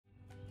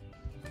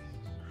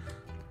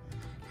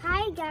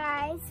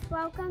guys,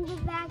 welcome to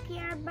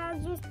Backyard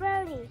Bugs with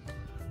Brody.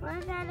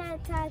 We're gonna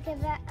talk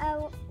about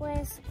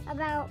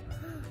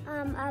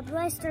a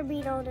blister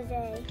beetle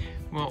today.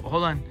 Well,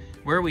 hold on.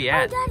 Where are we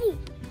at? Oh, Daddy,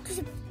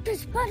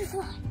 there's a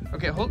butterfly.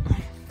 Okay, hold.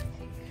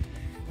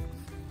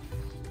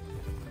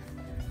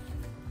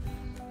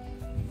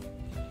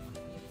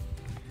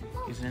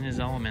 He's in his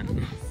element.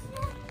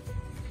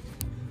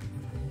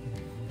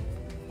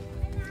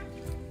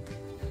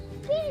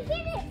 Get it!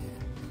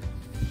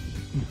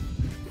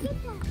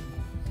 Get that.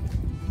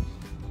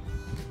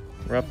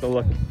 We're up the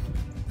look. See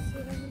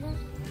it over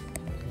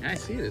there? I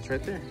see it. It's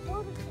right there.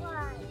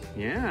 Butterfly.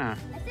 Yeah.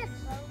 I said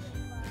butterfly.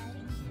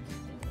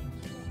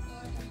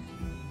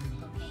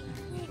 Okay,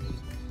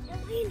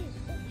 land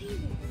it.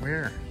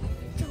 Where?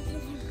 Don't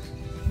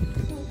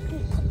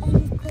get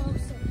any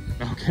closer.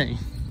 Okay.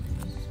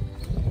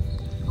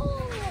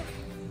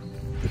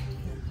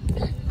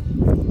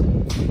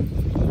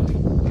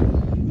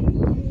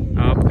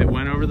 Oh, it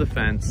went over the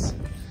fence.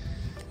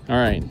 All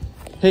right.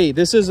 Hey,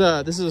 this is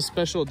a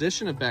special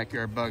edition of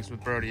Backyard Bugs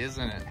with Brody,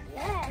 isn't it?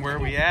 Yeah. Where are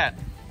we at?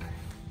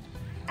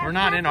 We're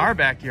not in our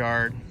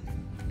backyard.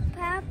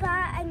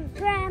 Papa and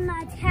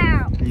Grandma's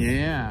house.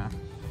 Yeah.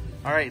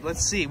 All right,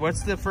 let's see.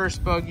 What's the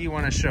first bug you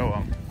want to show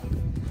them?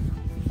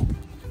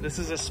 This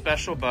is a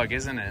special bug,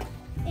 isn't it?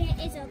 It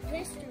is a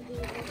blister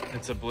beetle.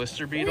 It's a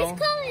blister beetle?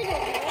 Let's call it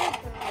a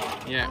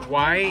blister. Yeah.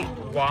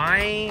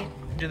 Why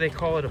do they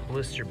call it a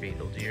blister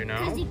beetle? Do you know?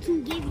 Because it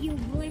can give you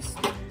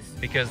blisters.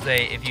 Because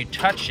if you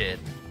touch it,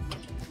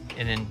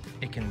 and then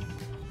it can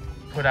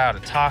put out a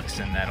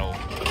toxin that'll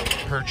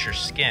hurt your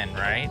skin,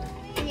 right?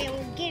 And it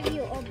will give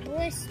you a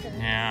blister.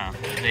 Yeah.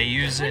 They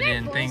use it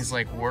in things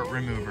like wart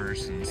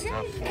removers and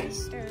stuff. What are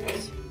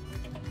blisters?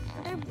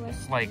 What are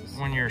blisters? Like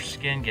when your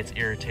skin gets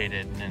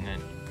irritated and then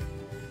it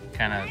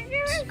kind of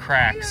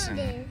cracks.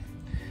 And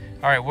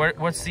all right,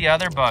 what's the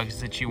other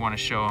bugs that you want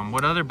to show them?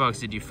 What other bugs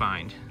did you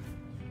find?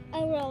 A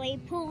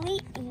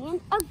Roly-Poly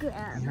and a Grub.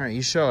 All right,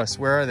 you show us.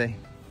 Where are they?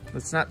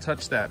 Let's not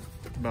touch that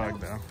bug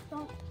though.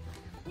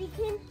 We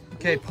can.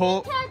 Okay,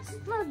 pull. Touch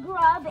the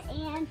Grub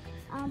and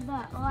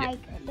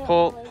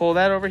Pull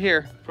that over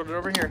here. Put it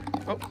over here.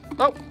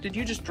 Oh! Did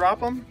you just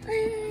drop them?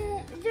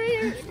 There's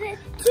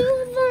two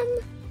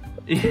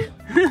of them.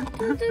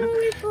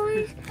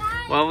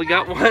 Well, we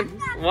got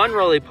one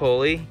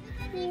Roly-Poly.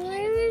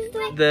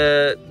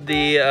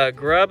 The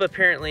Grub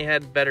apparently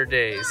had better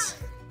days.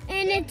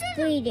 And it's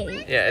bleeding.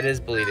 Yeah, it is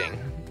bleeding.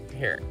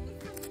 Here.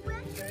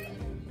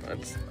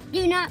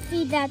 Do not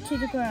feed that to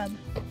the Grub.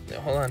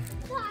 Hold on.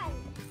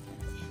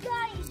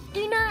 Guys,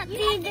 do not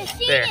feed the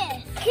There.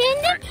 Can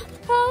it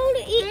hold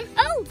it?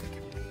 Oh,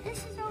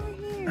 this is over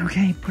here.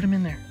 Okay, put him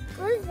in there.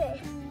 What is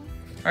it?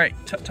 All right,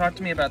 talk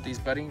to me about these,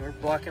 buddy. We're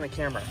blocking the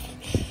camera.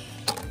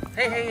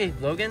 Hey,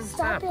 Logan,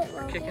 stop. It, Logan.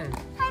 We're kicking.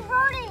 Hey,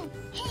 Brody.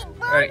 Hey,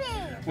 Brody. All right,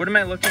 what am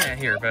I looking at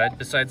here, bud?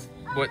 Besides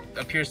what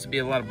appears to be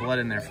a lot of blood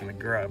in there from the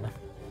Grub.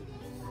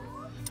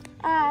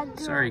 Grub.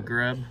 Sorry,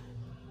 Grub.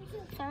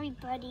 Sorry,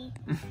 buddy.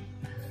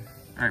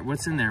 All right,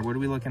 what's in there? What are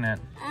we looking at?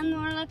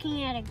 We're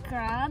looking at a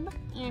Grub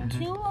and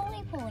two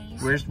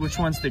Roly-Polies. Which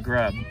one's the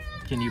Grub?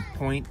 Can you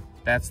point?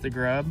 That's the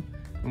Grub.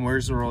 And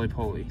where's the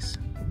Roly-Polies?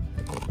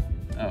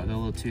 Oh, the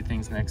little two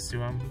things next to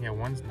them. Yeah,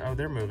 oh,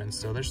 they're moving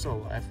still. They're still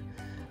alive.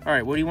 All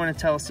right, what do you want to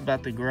tell us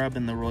about the Grub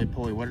and the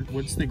Roly-Poly?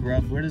 What's the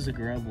Grub? Where does the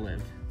Grub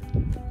live?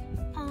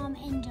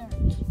 In dirt.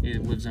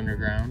 It lives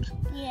underground?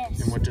 Yes.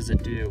 And what does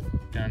it do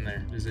down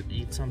there? Does it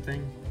eat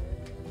something?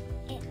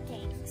 It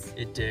digs.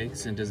 It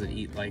digs, and does it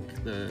eat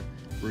like the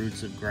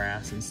roots of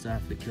grass and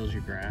stuff? It kills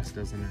your grass,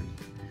 doesn't it?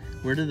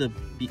 Where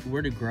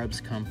do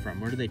grubs come from?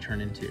 Where do they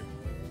turn into?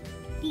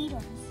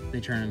 Beetles. They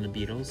turn into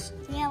beetles?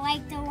 Yeah,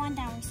 like the one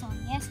that we saw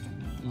yesterday,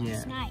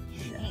 last night.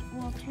 Yeah. It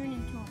will turn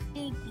into a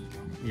big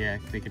beetle. Yeah,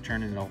 they could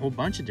turn into a whole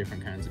bunch of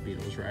different kinds of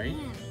beetles, right?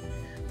 Yeah.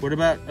 What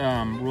about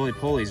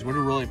Roly-Polies? Where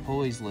do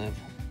Roly-Polies live?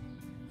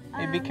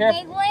 Hey, be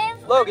careful. They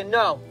live, Logan,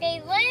 no. They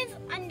live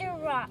under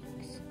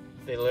rocks.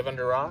 They live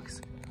under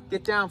rocks?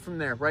 Get down from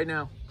there right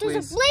now, please.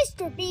 There's a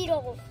blister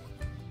beetle.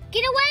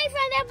 Get away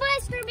from the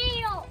blister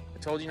beetle. I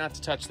told you not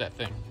to touch that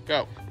thing.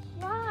 Go.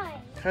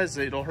 Why? Because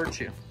it'll hurt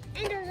you.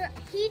 And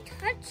he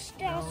touched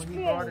the screw.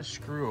 He brought a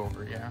screw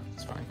over. Yeah,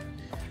 it's fine.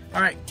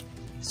 All right.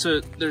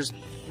 So there's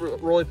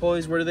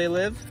Roly-Polies. Where do they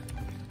live?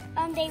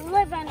 They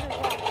live under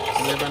rocks.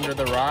 They live under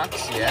the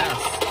rocks? Yeah.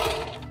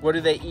 What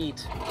do they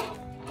eat?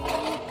 They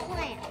eat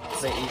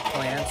plants. They eat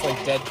plants,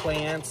 like dead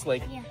plants,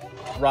 like Yeah.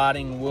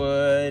 rotting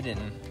wood and...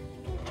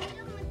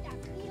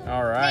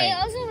 All They right.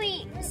 also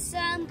eat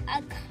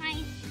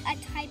a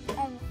type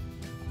of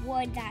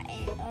wood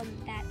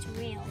that's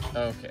real.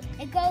 Okay.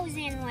 It goes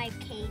in like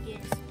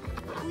cages.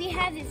 We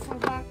have it for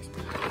box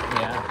beetles.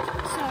 Yeah.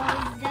 So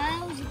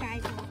those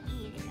guys will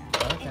eat it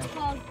up. Okay. It's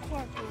called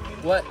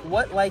corkwood.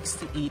 What likes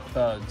to eat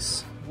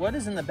bugs? What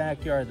is in the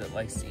backyard that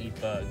likes to eat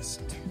bugs?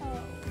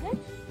 Toad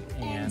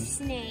and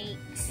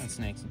snakes. And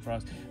snakes and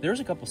frogs. There's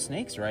a couple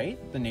snakes, right?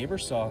 The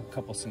neighbors saw a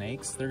couple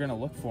snakes. They're gonna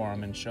look for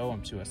them and show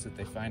them to us if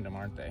they find them,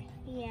 aren't they?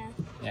 Yeah.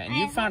 Yeah, and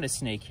you found a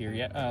snake here.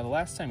 Yeah, the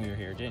last time you were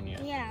here, didn't you?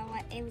 Yeah,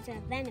 it was a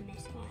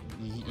venomous one.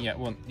 Yeah,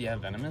 well, yeah,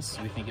 venomous.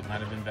 We think it might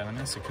have been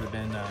venomous. It could have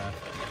been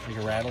like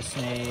a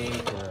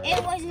rattlesnake or.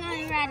 It was not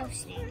a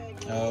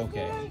rattlesnake. Oh,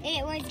 okay.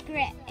 It was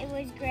gray. It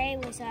was gray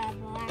with a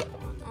black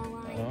one. A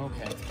line. Oh,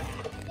 okay.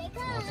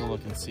 We'll have to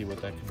look and see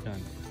what that could have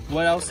done.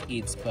 What else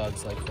eats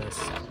bugs like this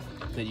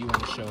that you want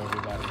to show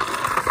everybody?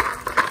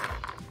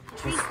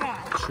 Tree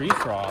frogs. Tree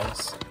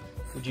frogs.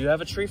 Do you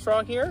have a tree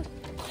frog here?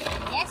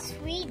 Yes,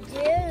 we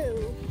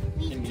do.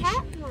 We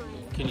caught one.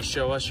 Can you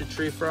show us your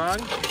tree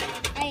frog?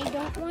 I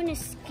don't want to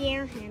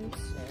scare him,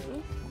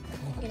 so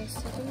I'm gonna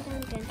sit him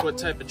down gently. What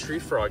type of tree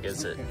frog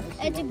is it?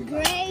 It's a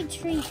gray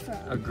tree frog.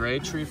 A gray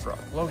tree frog.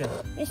 Logan.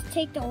 Let's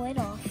take the lid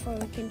off so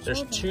we can show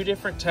There's them. 2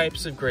 different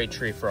types of gray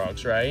tree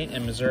frogs, right?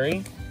 In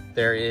Missouri,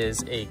 there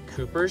is a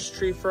Cooper's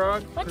tree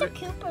frog. What's a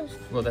Cooper's?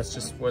 Well, that's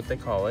just what they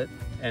call it.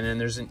 And then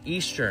there's an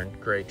Eastern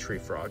gray tree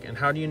frog. And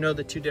how do you know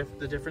the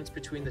difference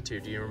between the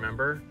two? Do you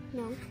remember?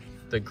 No.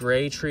 The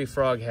gray tree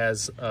frog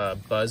has a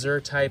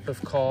buzzer type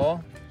of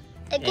call.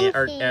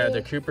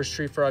 The Cooper's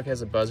tree frog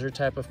has a buzzer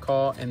type of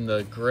call, and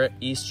the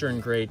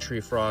Eastern gray tree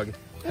frog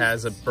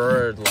has a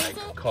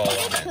bird-like call on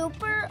it.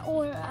 Cooper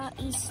or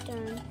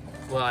Eastern?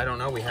 Well, I don't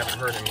know. We haven't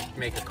heard him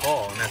make a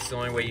call, and that's the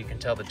only way you can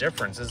tell the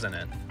difference, isn't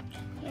it?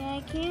 Yeah,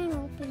 I can't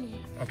open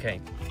it.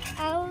 Okay.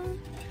 I'll...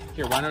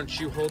 Here, why don't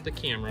you hold the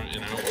camera,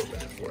 and I'll open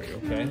it for you,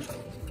 okay?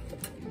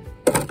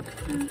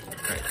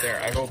 Right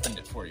there, I've opened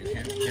it for you.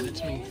 Here, give it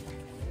to me.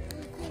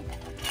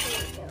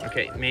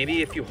 Okay,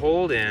 maybe if you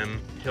hold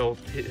him, he'll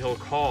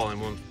call, and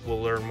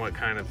we'll learn what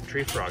kind of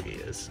tree frog he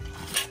is.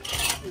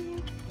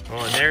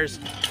 Oh, and there's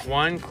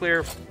one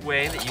clear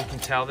way that you can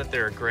tell that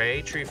they're a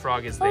gray tree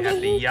frog is they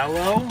have the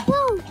yellow.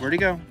 Where'd he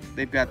go?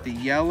 They've got the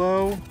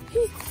yellow.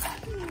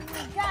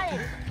 Got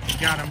him.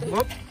 Got him.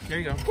 Whoop. There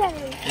you go. Got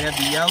him. They have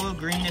the yellow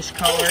greenish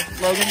color.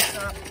 Logan,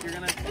 stop. You're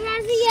gonna. It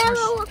has the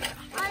yellow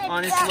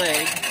on his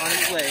leg. On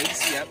his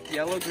legs. Yep.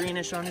 Yellow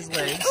greenish on his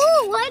legs.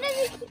 Oh, why does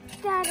he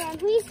keep that on?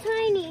 He's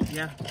tiny.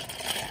 Yeah.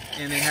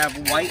 And they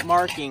have white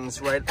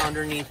markings right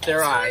underneath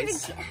their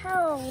eyes.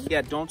 Hell.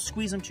 Yeah, don't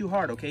squeeze them too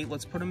hard, okay?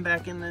 Let's put them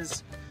back in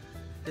his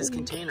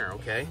container,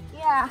 okay?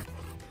 Yeah.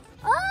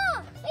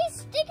 Oh,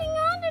 he's sticking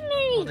onto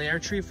me. Well, they are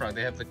tree frog.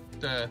 They have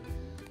the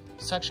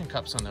suction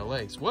cups on their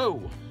legs.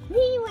 Whoa.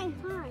 He went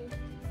high.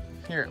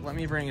 Here, let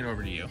me bring it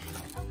over to you.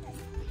 Okay.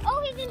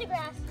 Oh, he's in the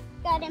grass.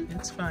 Got him.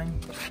 It's fine.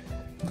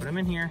 Put him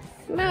in here.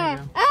 There Ah! you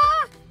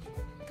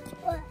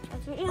go.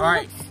 Ah! All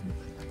right.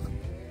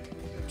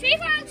 Tree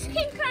frogs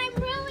can climb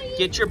really.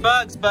 Get your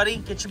bugs, buddy.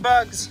 Get your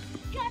bugs.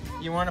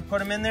 You want to put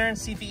them in there and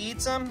see if he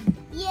eats them?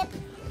 Yep.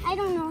 I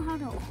don't know how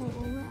to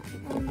hold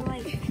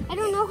it. I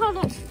don't know how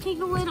to take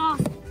the lid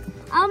off.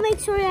 I'll make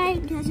sure that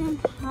it doesn't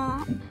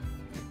pop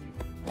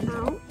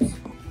out.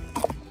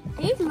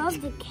 They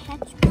love to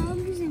catch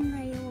bugs and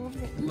they love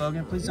to eat.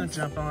 Logan, please don't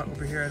jump on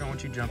over here. I don't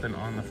want you jumping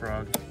on the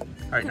frog.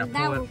 All right, now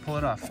pull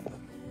it off.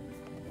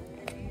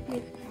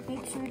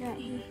 Make sure that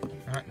he...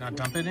 All right, now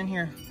dump it in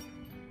here.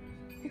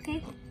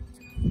 Okay.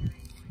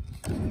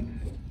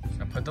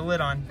 Now put the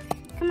lid on.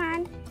 Come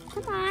on.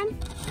 Come on.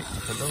 Okay,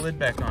 put the lid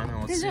back on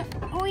and let's see.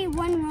 Only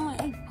one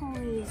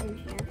Roly-Poly is in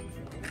here.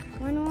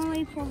 One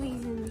Roly-Poly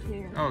is in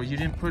here. Oh, you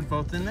didn't put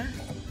both in there?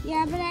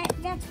 Yeah, but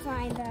that's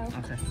fine though.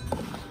 Okay.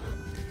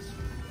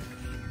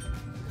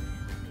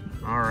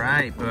 All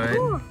right, bud.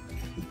 Ooh.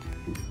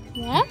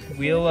 Yeah?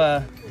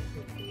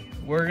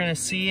 We're gonna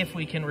see if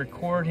we can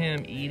record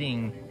him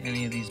eating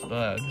any of these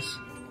bugs,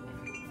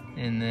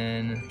 and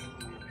then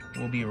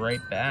we'll be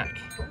right back.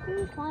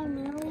 You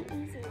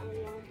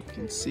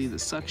can see the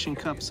suction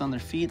cups on their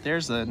feet.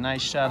 There's a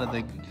nice shot of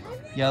the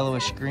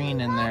yellowish green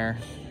in their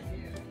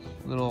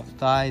little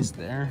thighs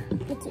there.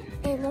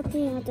 They're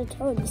looking at the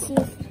toe to see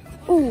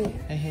if... Ooh.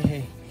 Hey, hey,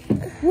 hey.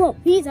 Whoa,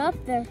 he's up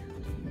there.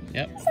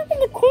 Yep. He's up in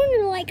the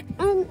corner like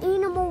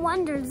Animal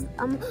Wonders.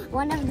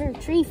 One of their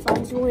tree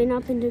frogs went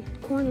up in the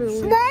corner.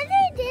 But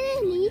they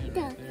didn't eat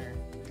them.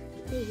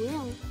 They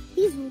will.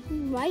 He's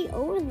right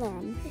over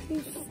them.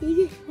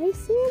 I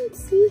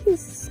see his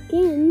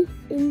skin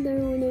in there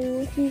when they're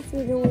looking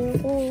through the little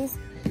holes.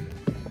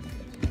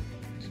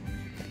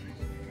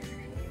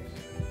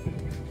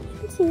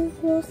 See his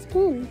little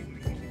skin.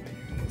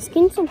 His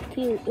skin's so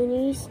cute,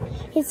 and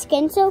his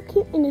skin's so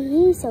cute, and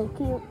he's so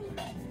cute.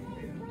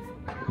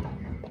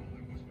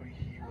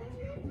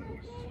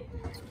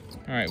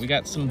 All right, we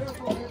got some.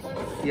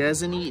 He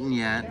hasn't eaten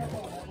yet,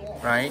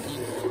 right?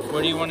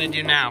 What do you want to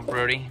do now,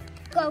 Brody?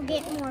 Go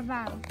get more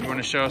bugs. You want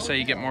to show us how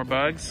you get more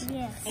bugs?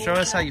 Yes. Show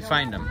us how you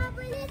find them.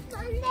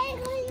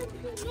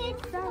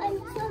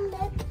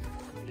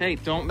 Hey,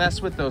 don't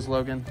mess with those,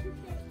 Logan.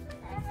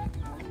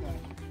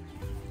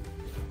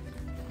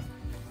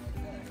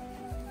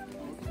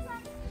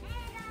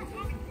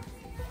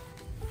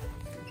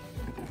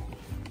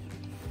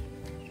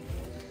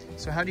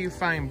 So how do you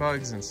find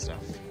bugs and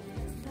stuff?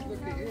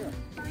 Look at here.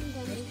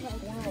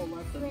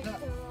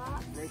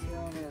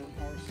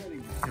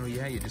 Oh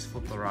yeah, you just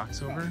flip the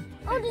rocks over?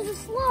 Oh, there's a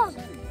slug.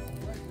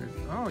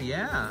 Oh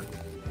yeah.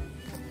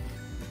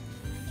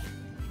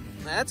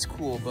 That's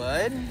cool,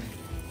 bud.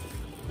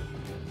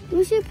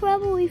 We should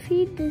probably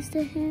feed this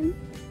to him.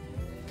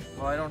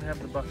 Well, I don't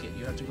have the bucket.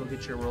 You have to go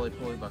get your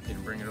Roly-Poly bucket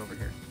and bring it over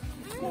here.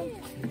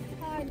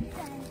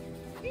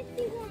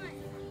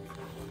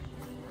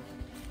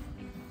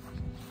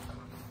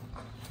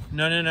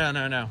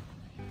 No.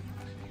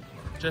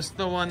 Just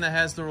the one that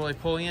has the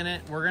Roly-Poly in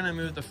it. We're gonna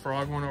move the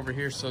frog one over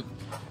here so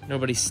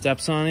nobody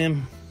steps on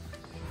him,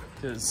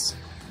 because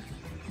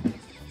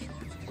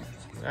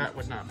that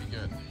would not be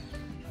good.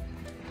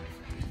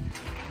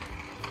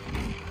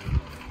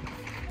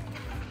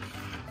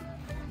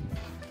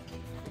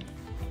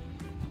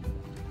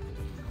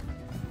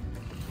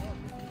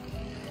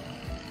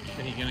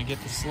 Are you gonna get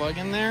the slug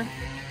in there?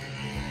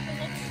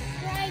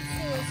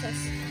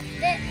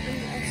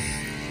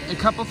 A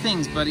couple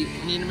things, buddy.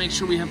 We need to make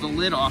sure we have the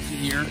lid off of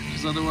here,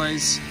 because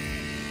otherwise...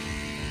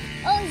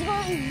 Oh, he's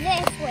going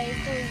this way.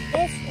 He's going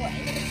this way.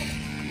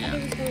 Yeah.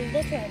 He's going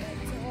this way.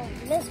 He's going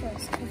this way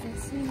because he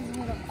sees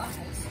little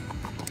eyes.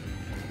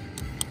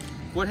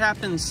 What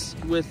happens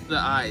with the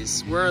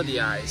eyes? Where are the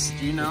eyes?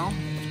 Do you know?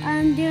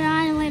 They're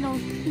on little,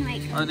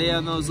 like... Are they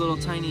on those little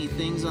tiny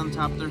things on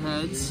top of their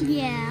heads?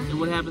 Yeah. And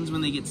what happens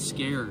when they get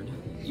scared?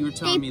 You were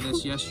telling me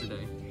this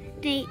yesterday.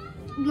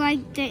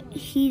 Like that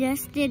he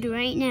just did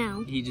right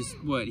now. He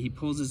just, what, he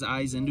pulls his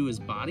eyes into his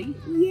body?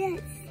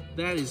 Yes.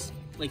 That is,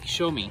 like,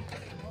 show me.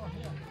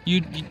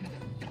 You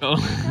oh.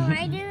 So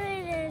I do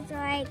it as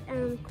like,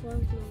 close my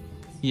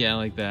eyes. Yeah,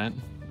 like that.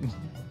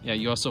 Yeah,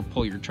 you also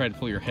try to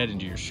pull your head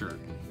into your shirt.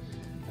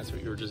 That's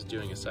what you were just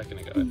doing a second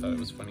ago. I thought it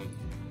was funny.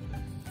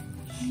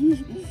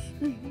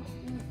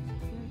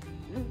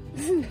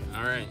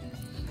 All right.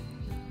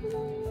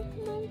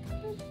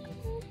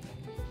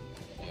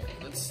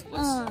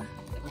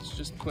 Let's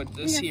just put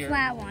this here. The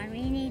flat one.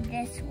 We need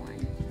this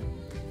one.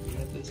 You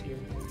got this here.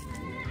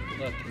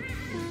 Look.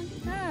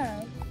 Oh,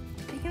 I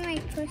can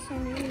like push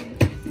him in.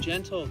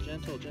 Gentle.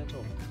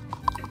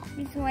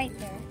 He's right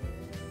there.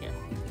 Here.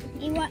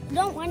 You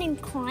don't want him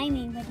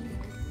climbing, but he's...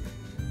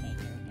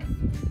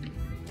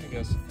 There he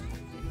goes.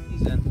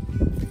 He's in.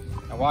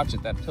 Now watch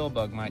it. That pill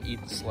bug might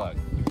eat the slug.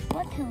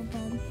 What pill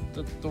bug?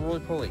 The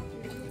Roly-Poly.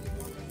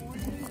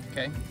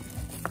 Okay.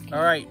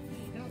 All right.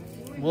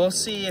 We'll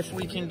see if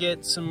we can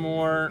get some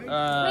more.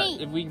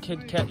 If we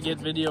can get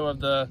video of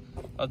the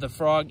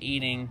frog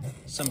eating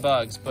some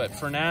bugs. But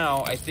for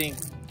now, I think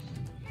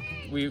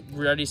we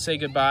ready to say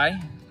goodbye.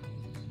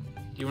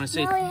 Do you want to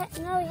say? No,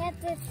 we have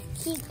to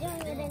keep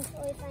doing it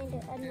until we find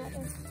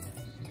another.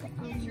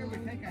 Make sure we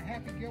take a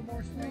Happy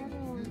Gilmore swing.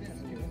 Do this.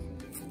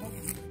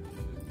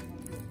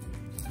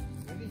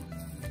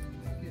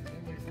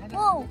 Ready?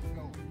 Whoa!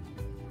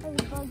 There's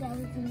a bug that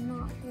was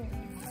not good.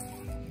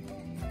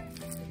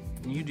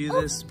 You do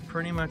this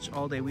pretty much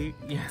all day.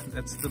 Yeah,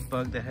 that's the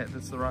bug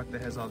that's the rock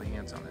that has all the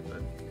ants on it.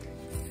 But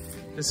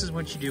this is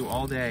what you do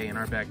all day in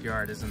our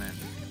backyard, isn't it?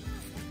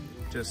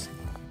 Just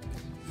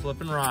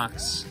flipping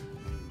rocks.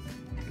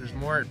 There's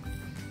more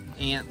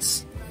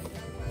ants.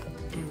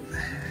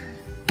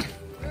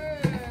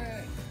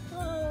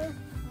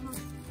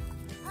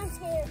 I'm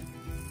scared.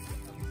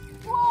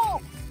 Whoa!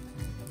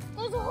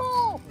 There's a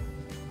hole!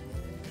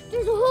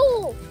 There's a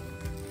hole!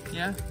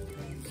 Yeah?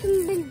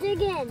 Someone's been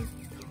digging.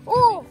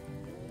 Oh!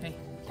 Hey.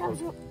 That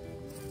was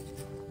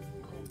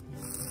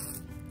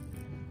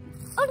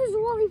oh, there's a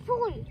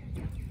Roly-Poly.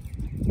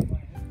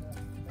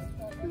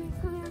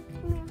 Come here.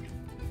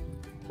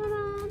 Come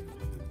on.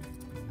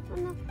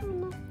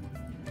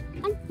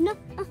 No.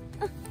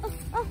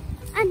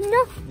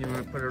 You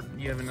want to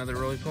you have another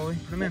Roly-Poly?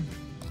 Put him in.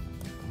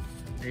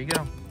 There you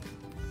go.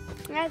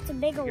 That's a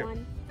bigger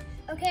one.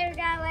 Okay, we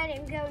gotta let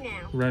him go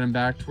now. Run him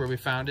back to where we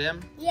found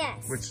him?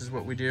 Yes. Which is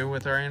what we do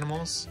with our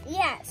animals?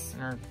 Yes.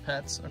 Our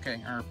pets?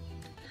 Okay, our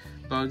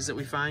bugs that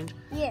we find?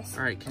 Yes.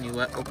 All right, can you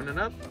open it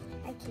up?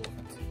 I can't.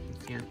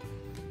 You can't?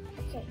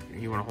 Okay.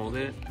 You want to hold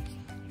it?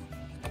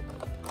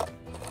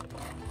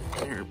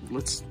 Here,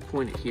 let's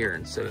point it here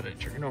instead of it.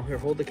 No, here,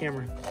 hold the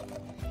camera.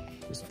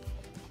 Just,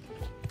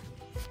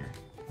 here.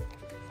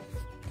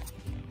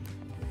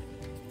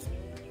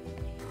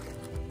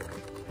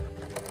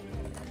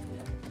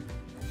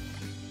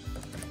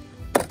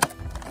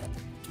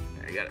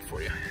 There, I got it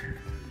for you.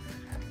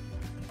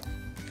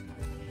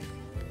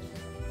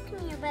 Come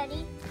here,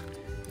 buddy.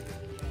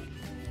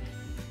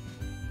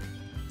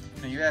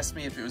 Now, you asked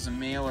me if it was a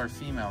male or a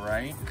female,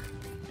 right?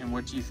 And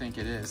what do you think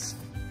it is?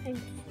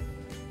 I'm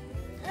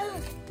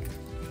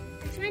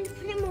trying to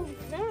put him over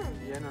there.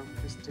 Yeah, no,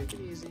 just take it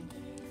easy.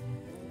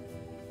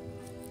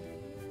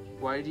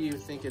 Why do you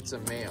think it's a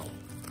male?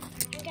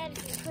 I gotta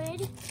put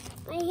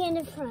my hand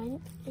in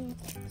front and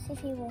see if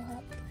he will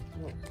help.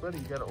 Well, buddy,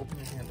 you gotta open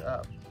your hand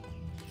up.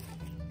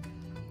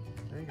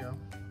 There you go.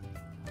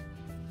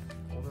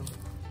 Hold him.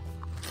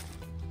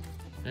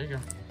 There you go.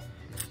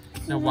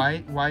 Now,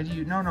 why do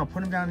you? No,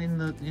 put him down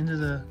into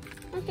the.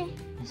 Okay.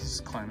 He's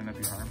just climbing up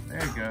your arm.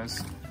 There he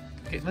goes.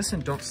 Okay, listen,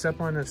 don't step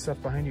on that stuff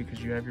behind you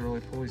because you have your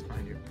Roly-Polies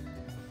behind you.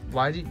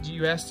 Why did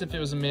you asked if it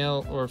was a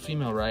male or a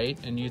female, right?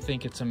 And you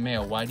think it's a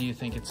male. Why do you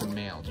think it's a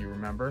male? Do you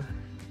remember?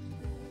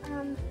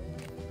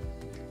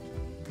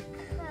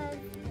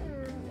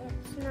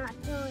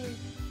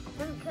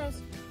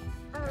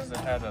 because Because it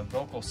had a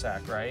vocal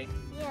sac, right?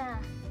 yeah.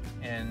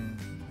 And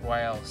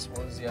why else?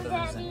 What was the other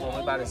reason? Well,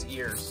 what about his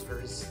ears? Or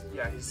his,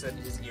 yeah, he said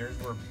his ears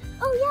were...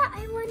 Oh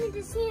yeah, I wanted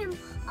to see him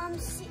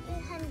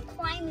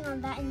climbing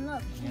on that, and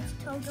look, he's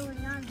totally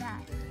on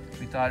that.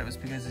 We thought it was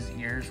because his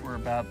ears were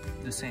about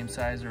the same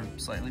size or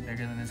slightly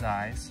bigger than his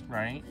eyes,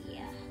 right?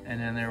 Yeah. And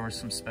then there were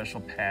some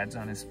special pads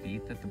on his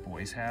feet that the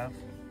boys have.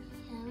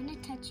 Yeah, I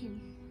want to touch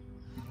him.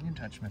 You can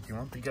touch him if you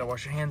want, but you gotta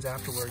wash your hands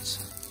afterwards.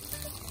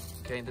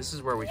 Okay, this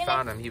is where we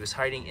found him. He was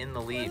hiding in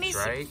the leaves,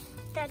 right?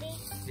 Daddy?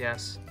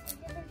 Yes.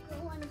 I'm gonna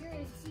go under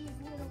and see his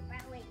little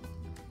belly.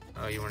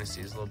 Oh, you want to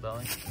see his little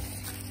belly?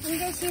 I'm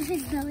gonna see if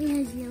his belly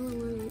has yellow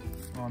on it.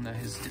 Oh no,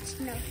 his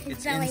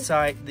belly.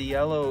 inside. The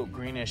yellow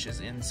greenish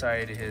is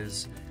inside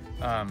his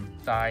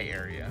thigh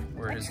area,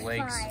 where What's his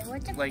legs, thigh?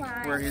 What's a like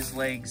thigh? where his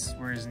legs,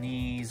 where his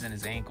knees and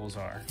his ankles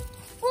are.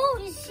 Oh,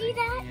 you see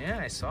that? Yeah,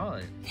 I saw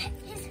it.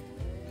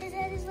 His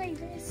head is like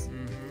this.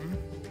 Mm-hmm.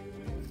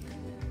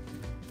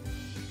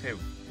 Okay,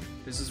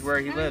 this is where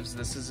he lives.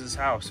 This is his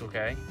house.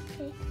 Okay.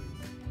 Okay,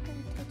 I'm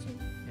gonna touch him.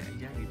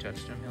 Yeah, you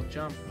touched him. He'll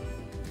jump.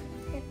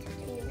 I'm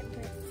touching him in the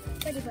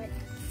butt. Buddy butt.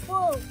 Whoa.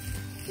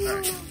 All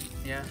right.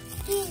 Yeah.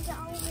 He's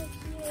over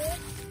here.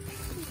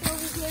 He's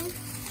over here.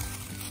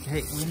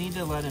 Hey, we need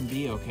to let him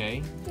be,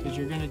 okay? Because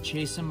you're gonna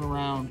chase him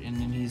around and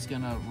then he's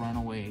gonna run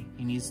away.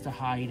 He needs to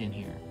hide in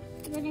here.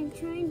 But I'm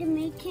trying to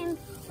make him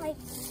like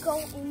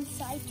go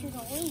inside to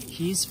the leaf.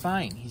 He's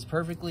fine. He's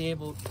perfectly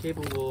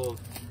capable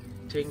of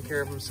taking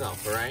care of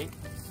himself, all right?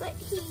 But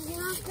he's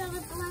not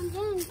gonna blend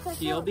in.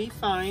 He'll be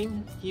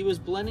fine. He was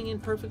blending in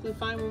perfectly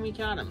fine when we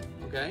caught him,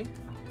 okay?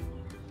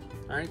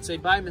 All right, say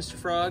bye, Mr.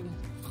 Frog.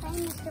 Bye,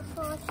 Mr.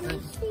 Frog. Can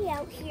you see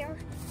out here?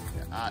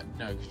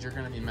 No, because you're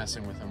gonna be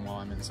messing with him while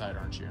I'm inside,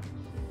 aren't you?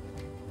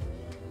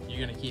 You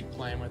gonna keep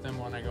playing with him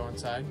when I go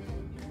inside?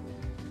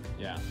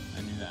 Yeah,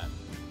 I knew that.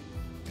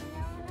 And I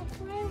wanna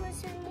play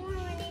with him more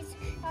when he's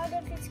out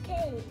of his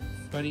cage.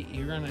 Buddy,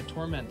 you're gonna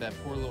torment that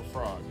poor little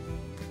frog.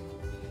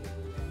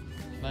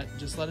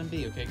 Just let him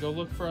be, okay? Go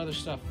look for other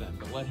stuff then,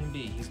 but let him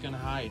be. He's gonna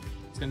hide.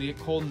 It's gonna get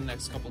cold in the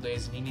next couple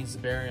days and he needs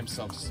to bury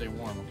himself to stay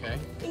warm, okay?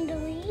 In the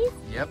leaves?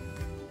 Yep.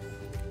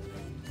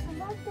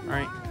 About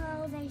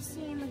tomorrow they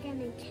see him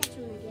again and catch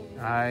him again.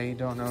 I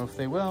don't know if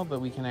they will, but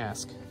we can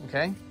ask,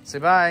 okay? Say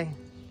bye.